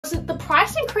because the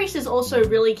price increase is also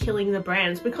really killing the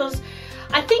brands, because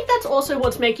I think that's also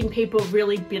what's making people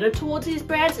really bitter towards these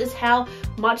brands, is how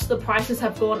much the prices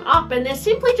have gone up, and they're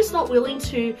simply just not willing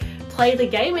to play the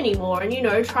game anymore and, you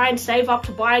know, try and save up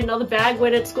to buy another bag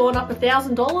when it's gone up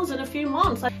 $1,000 in a few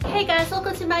months. Hey guys,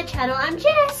 welcome to my channel. I'm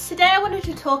Jess. Today I wanted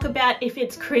to talk about if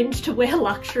it's cringe to wear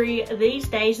luxury these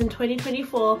days in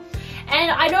 2024.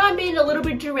 And I know I'm being a little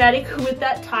bit dramatic with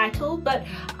that title, but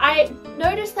I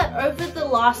noticed that over the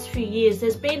last few years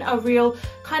there's been a real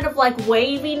kind of like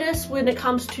waviness when it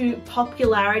comes to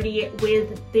popularity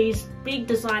with these big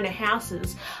designer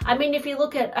houses. I mean, if you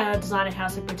look at a designer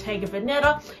house like Bottega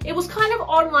Veneta, it was kind of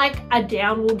on like a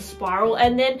downward spiral,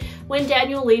 and then when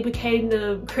Daniel Lee became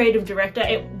the creative director,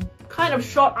 it kind of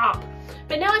shot up.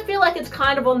 But now I feel like it's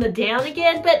kind of on the down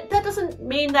again, but that doesn't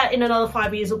mean that in another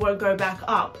 5 years it won't go back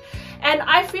up. And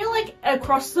I feel like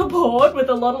across the board with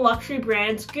a lot of luxury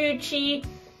brands, Gucci,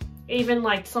 even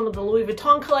like some of the Louis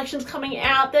Vuitton collections coming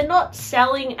out, they're not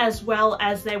selling as well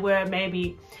as they were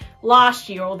maybe last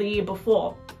year or the year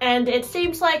before. And it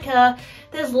seems like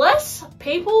there's less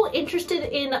people interested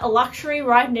in a luxury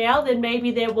right now than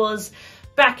maybe there was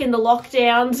back in the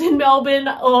lockdowns in Melbourne,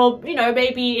 or, you know,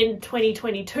 maybe in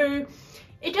 2022.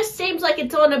 It just seems like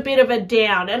it's on a bit of a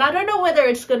down, and I don't know whether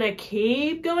it's going to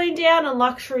keep going down and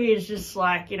luxury is just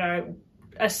like, you know,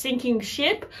 a sinking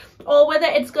ship, or whether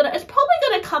it's probably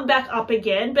gonna come back up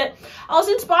again. But I was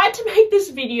inspired to make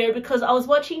this video because I was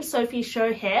watching Sophie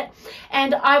Chohet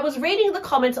and I was reading the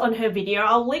comments on her video.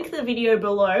 I'll link the video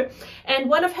below, and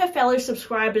one of her fellow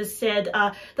subscribers said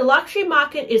the luxury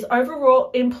market is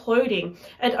overall imploding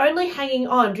and only hanging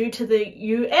on due to the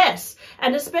US,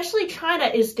 and especially China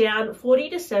is down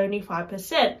 40 to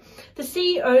 75%. The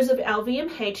CEOs of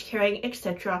LVMH, Kering,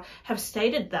 etc. have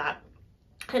stated that.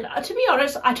 And to be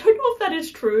honest, I don't know if that is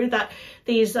true, that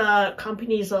these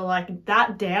companies are like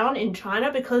that down in China,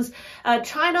 because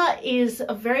China is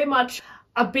very much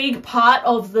a big part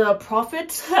of the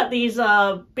profits that these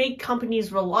big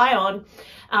companies rely on.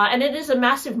 And it is a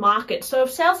massive market. So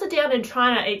if sales are down in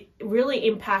China, it really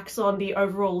impacts on the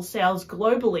overall sales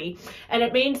globally. And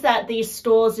it means that these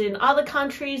stores in other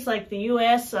countries like the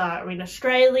US,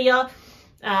 Australia,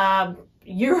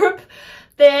 Europe,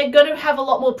 they're going to have a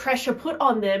lot more pressure put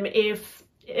on them if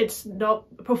it's not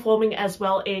performing as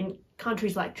well in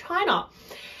countries like China.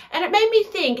 And it made me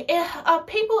think,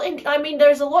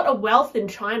 there's a lot of wealth in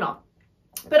China,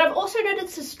 but I've also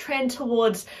noticed this trend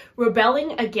towards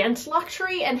rebelling against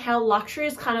luxury and how luxury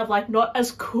is kind of like not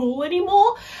as cool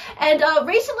anymore. And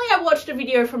recently I watched a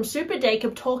video from Super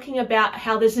Jacob talking about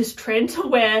how there's this trend to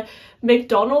wear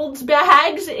McDonald's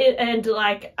bags, and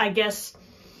like, I guess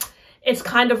it's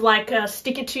kind of like a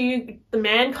stick it to you, the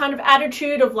man kind of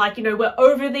attitude of like, you know, we're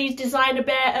over these designer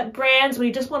brands.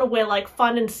 We just want to wear like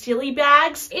fun and silly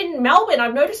bags. In Melbourne,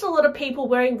 I've noticed a lot of people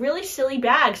wearing really silly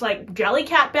bags, like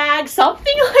Jellycat bags,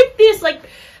 something like this. Like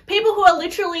people who are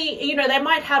literally, you know, they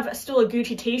might have still a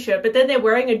Gucci t-shirt, but then they're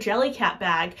wearing a Jellycat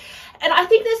bag. And I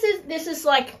think this is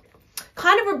like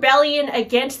kind of rebellion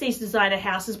against these designer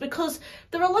houses, because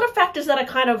there are a lot of factors that are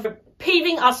kind of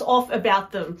peeving us off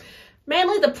about them.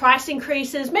 Mainly the price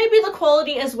increases, maybe the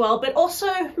quality as well, but also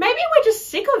maybe we're just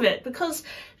sick of it because,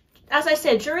 as I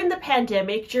said, during the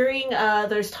pandemic, during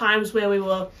those times where we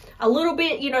were a little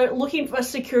bit, you know, looking for a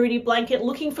security blanket,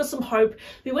 looking for some hope,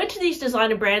 we went to these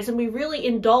designer brands and we really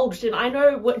indulged. And I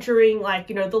know during, like,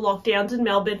 you know, the lockdowns in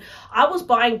Melbourne, I was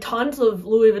buying tons of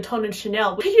Louis Vuitton and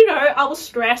Chanel. You know, I was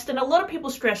stressed, and a lot of people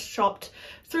stress shopped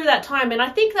through that time. And I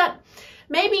think that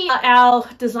maybe our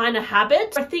designer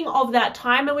habits are a thing of that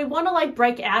time, and we want to like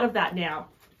break out of that now.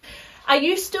 Are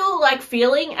you still like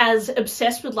feeling as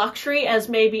obsessed with luxury as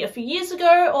maybe a few years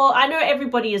ago? Or I know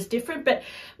everybody is different, but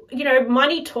you know,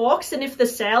 money talks, and if the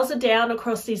sales are down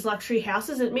across these luxury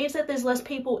houses, it means that there's less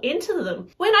people into them.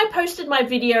 When I posted my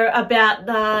video about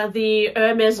the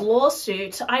Hermes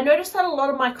lawsuit, I noticed that a lot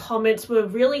of my comments were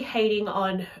really hating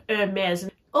on Hermes,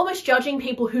 almost judging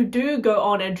people who do go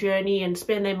on a journey and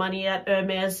spend their money at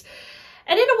Hermes.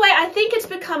 And in a way, I think it's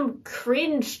become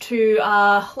cringe to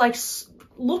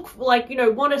look like, you know,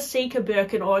 want to seek a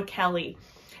Birkin or a Kelly.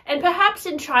 And perhaps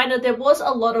in China, there was a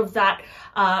lot of that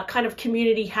kind of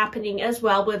community happening as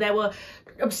well, where they were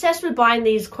obsessed with buying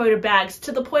these quota bags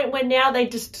to the point where now they're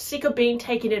just sick of being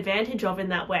taken advantage of in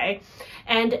that way.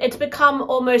 And it's become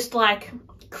almost like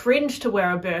cringe to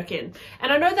wear a Birkin.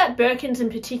 And I know that Birkins in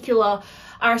particular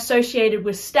are associated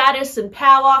with status and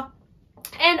power.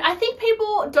 And I think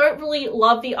people don't really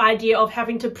love the idea of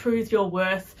having to prove your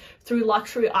worth through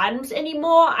luxury items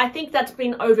anymore. I think that's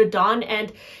been overdone,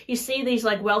 and you see these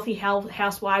like wealthy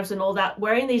housewives and all that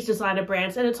wearing these designer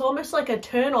brands, and it's almost like a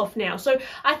turn off now. So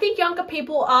I think younger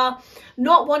people are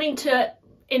not wanting to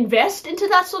invest into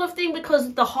that sort of thing,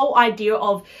 because the whole idea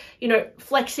of, you know,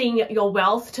 flexing your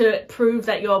wealth to prove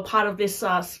that you're part of this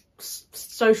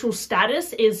social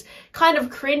status is kind of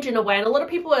cringe in a way. And a lot of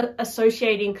people are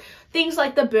associating things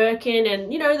like the Birkin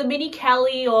and, you know, the mini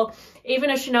Kelly or even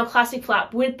a Chanel classic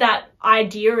flap with that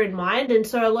idea in mind. And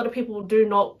so a lot of people do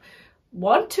not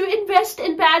want to invest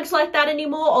in bags like that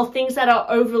anymore, or things that are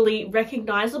overly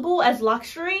recognizable as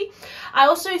luxury. I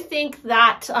also think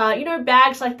that, you know,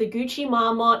 bags like the Gucci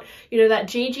Marmot, you know, that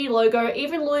GG logo,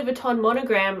 even Louis Vuitton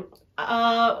monogram,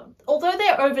 although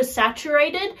they're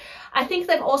oversaturated, I think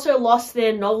they've also lost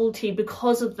their novelty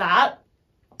because of that.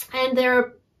 And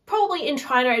they're probably in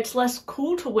China, it's less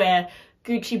cool to wear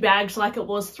Gucci bags like it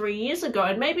was 3 years ago.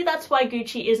 And maybe that's why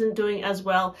Gucci isn't doing as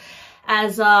well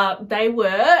as they were.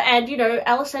 And, you know,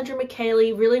 Alessandro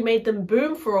Michele really made them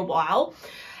boom for a while.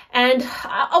 And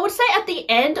I would say at the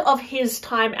end of his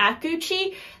time at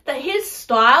Gucci, that his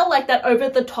style, like that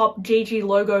over-the-top GG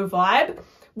logo vibe,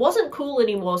 wasn't cool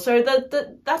anymore. So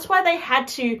that's why they had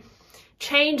to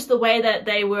change the way that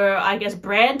they were, I guess,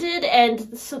 branded.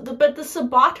 But the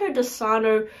Sabato de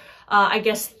Sano, I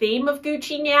guess, theme of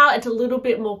Gucci now, it's a little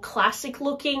bit more classic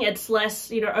looking. It's less,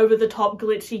 you know, over the top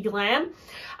glitzy glam.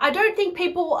 I don't think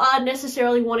people are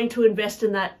necessarily wanting to invest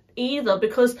in that either,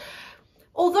 because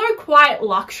although quiet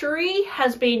luxury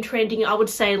has been trending, I would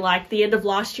say, like the end of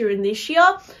last year and this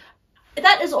year,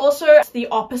 that is also the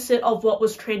opposite of what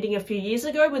was trending a few years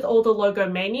ago with all the logo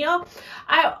mania.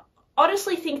 I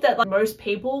honestly think that, like, most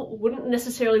people wouldn't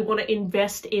necessarily want to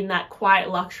invest in that quiet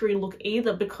luxury look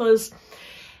either, because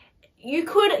you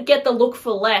could get the look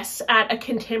for less at a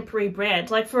contemporary brand.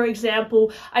 Like, for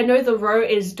example, I know the Row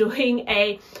is doing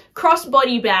a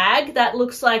crossbody bag that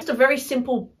looks like just a very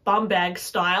simple bum bag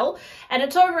style, and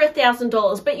it's over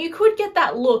 $1,000, but you could get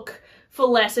that look for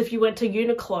less if you went to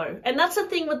Uniqlo. And that's the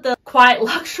thing with the quiet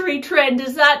luxury trend,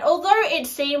 is that although it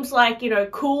seems like, you know,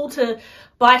 cool to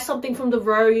buy something from the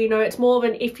Row, you know, it's more of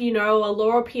an if you know, a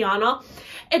Loro Piana,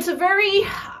 it's a very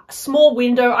small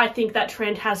window I think that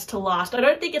trend has to last. I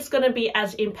don't think it's going to be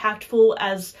as impactful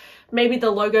as maybe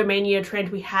the logo mania trend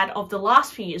we had of the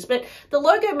last few years. But the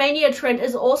logo mania trend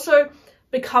has also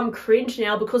become cringe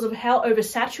now because of how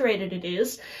oversaturated it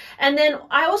is. And then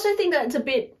I also think that it's a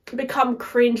bit become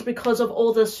cringe because of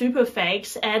all the super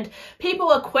fakes, and people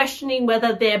are questioning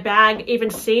whether their bag even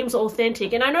seems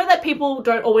authentic. And I know that people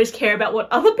don't always care about what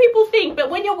other people think, but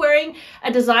when you're wearing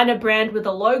a designer brand with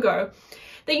a logo,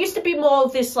 there used to be more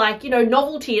of this, like, you know,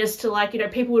 novelty as to, like, you know,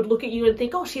 people would look at you and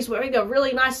think, oh, she's wearing a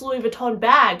really nice Louis Vuitton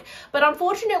bag. But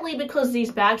unfortunately, because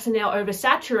these bags are now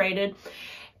oversaturated,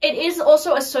 it is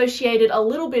also associated a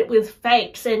little bit with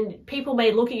fakes, and people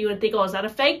may look at you and think, oh, is that a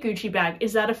fake Gucci bag?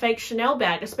 Is that a fake Chanel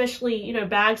bag? Especially, you know,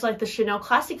 bags like the Chanel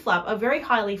Classic Flap are very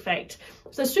highly faked.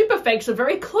 So super fakes are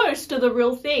very close to the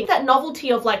real thing. That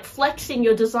novelty of, like, flexing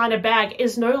your designer bag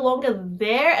is no longer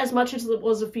there as much as it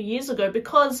was a few years ago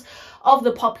because of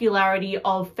the popularity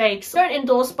of fakes. I don't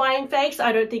endorse buying fakes.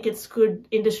 I don't think it's good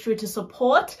industry to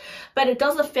support, but it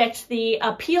does affect the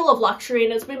appeal of luxury,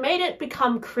 and it's made it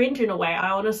become cringe in a way,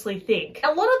 I honestly think.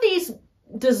 A lot of these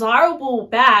desirable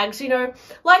bags, you know,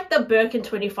 like the Birkin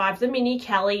 25, the Mini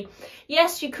Kelly,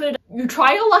 yes, you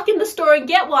try your luck in the store and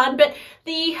get one, but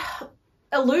the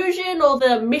illusion or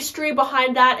the mystery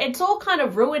behind that, it's all kind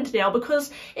of ruined now,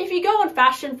 because if you go on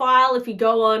Fashion File, if you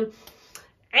go on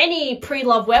any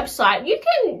pre-love website, you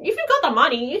can, if you've got the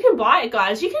money, you can buy it,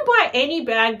 guys. You can buy any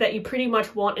bag that you pretty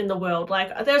much want in the world.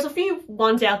 Like, there's a few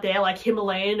ones out there like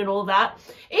Himalayan and all that.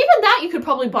 Even that you could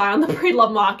probably buy on the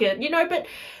pre-love market, you know, but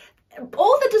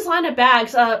all the designer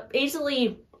bags are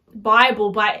easily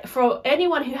buyable for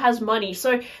anyone who has money.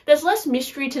 So there's less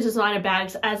mystery to designer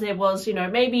bags as there was, you know,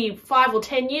 maybe 5 or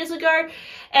 10 years ago,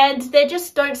 and they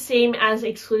just don't seem as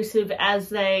exclusive as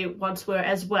they once were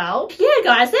as well. Yeah,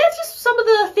 guys, there's just some of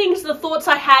the thoughts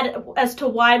I had as to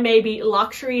why maybe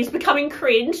luxury is becoming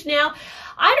cringe. Now,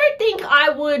 I don't think I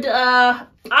would,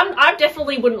 I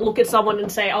definitely wouldn't look at someone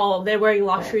and say, oh, they're wearing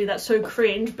luxury, that's so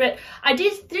cringe. But I do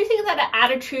think that an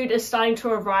attitude is starting to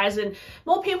arise, and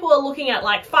more people are looking at,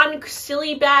 like, fun,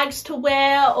 silly bags to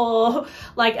wear, or,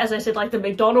 like, as I said, like the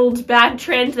McDonald's bag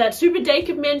trend that Super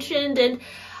Jacob mentioned. And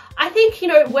I think, you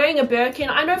know, wearing a Birkin,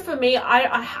 I know for me,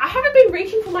 I haven't been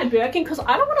reaching for my Birkin because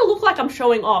I don't want to look like I'm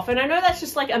showing off. And I know that's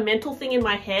just like a mental thing in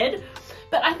my head,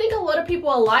 but I think a lot of people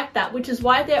are like that, which is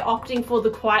why they're opting for the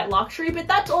quiet luxury. But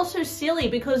that's also silly,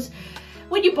 because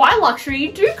when you buy luxury,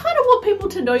 you do kind of want people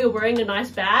to know you're wearing a nice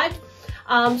bag.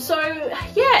 So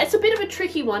yeah, it's a bit of a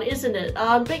tricky one, isn't it?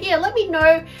 But yeah, let me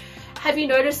know. Have you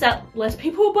noticed that less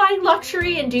people are buying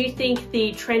luxury, and do you think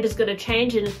the trend is going to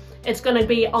change and it's going to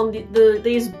be on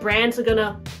these brands are going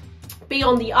to be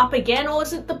on the up again? Or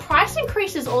is it the price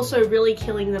increase is also really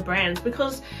killing the brands?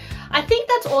 Because I think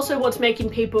that's also what's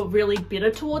making people really bitter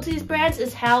towards these brands,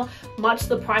 is how much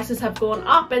the prices have gone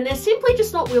up, and they're simply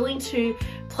just not willing to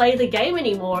play the game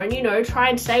anymore and, you know, try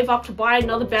and save up to buy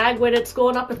another bag when it's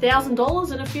gone up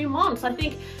 $1,000 in a few months. I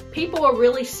think people are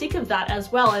really sick of that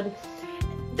as well, and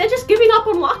they're just giving up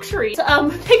on luxury. So,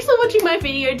 thanks for watching my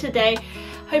video today.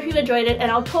 Hope you enjoyed it, and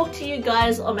I'll talk to you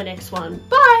guys on my next one.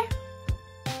 Bye!